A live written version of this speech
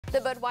The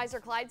Budweiser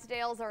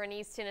Clydesdales are in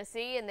East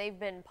Tennessee, and they've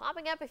been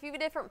popping up a few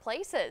different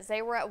places.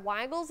 They were at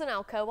Weigel's in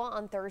Alcoa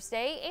on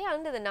Thursday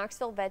and the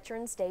Knoxville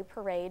Veterans Day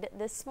Parade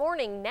this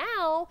morning.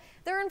 Now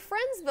they're in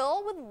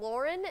Friendsville with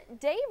Lauren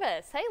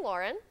Davis. Hey,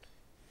 Lauren.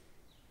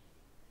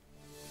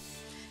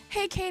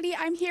 Hey Katie,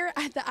 I'm here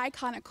at the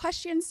Iconic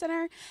Question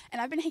Center,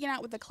 and I've been hanging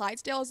out with the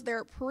Clydesdales.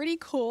 They're pretty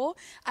cool.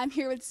 I'm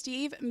here with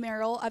Steve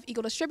Merrill of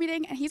Eagle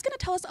Distributing, and he's going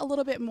to tell us a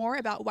little bit more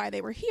about why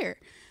they were here.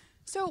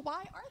 So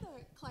why are the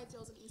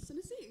Clydesdales in East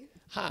Tennessee?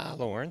 Hi,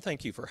 Lauren.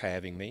 Thank you for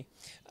having me.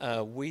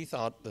 We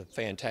thought the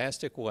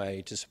fantastic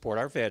way to support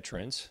our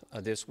veterans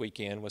this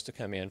weekend was to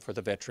come in for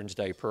the Veterans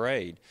Day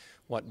Parade.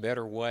 What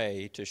better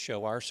way to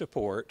show our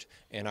support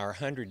and our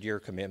 100-year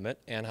commitment,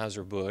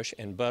 Anheuser-Busch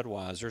and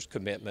Budweiser's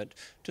commitment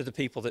to the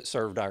people that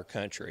served our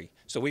country.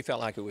 So we felt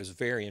like it was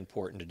very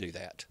important to do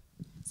that.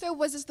 So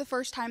was this the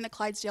first time the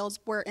Clydesdales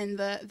were in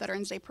the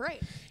Veterans Day Parade?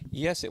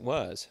 Yes, it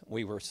was.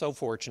 We were so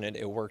fortunate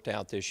it worked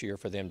out this year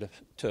for them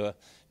to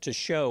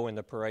show in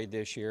the parade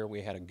this year.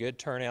 We had a good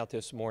turnout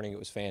this morning. It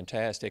was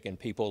fantastic, and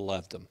people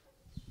loved them.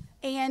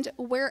 And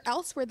where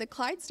else were the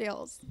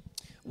Clydesdales?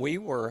 We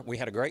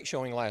had a great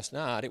showing last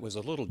night. It was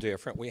a little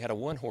different. We had a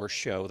one-horse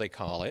show, they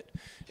call it,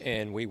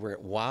 and we were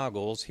at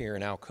Weigel's here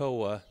in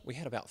Alcoa. We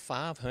had about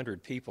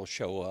 500 people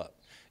show up.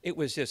 It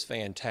was just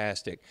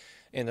fantastic.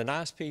 And the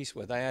nice piece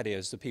with that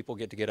is the people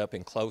get to get up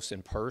and close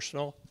and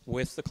personal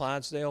with the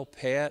Clydesdale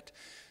pet.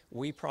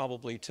 We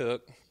probably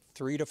took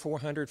 300 to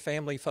 400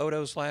 family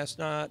photos last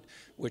night,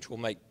 which will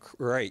make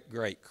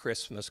great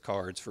Christmas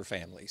cards for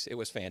families. It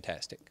was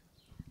fantastic.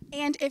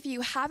 And if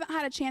you haven't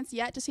had a chance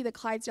yet to see the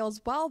Clydesdales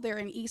while they're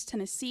in East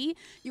Tennessee,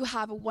 you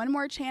have one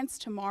more chance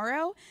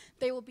tomorrow.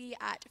 They will be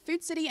at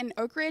Food City in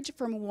Oak Ridge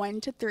from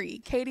 1 to 3.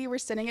 Katie, we're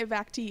sending it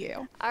back to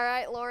you. All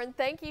right, Lauren,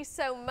 thank you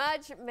so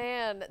much.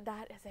 Man,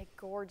 that is a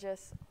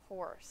gorgeous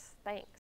horse. Thanks.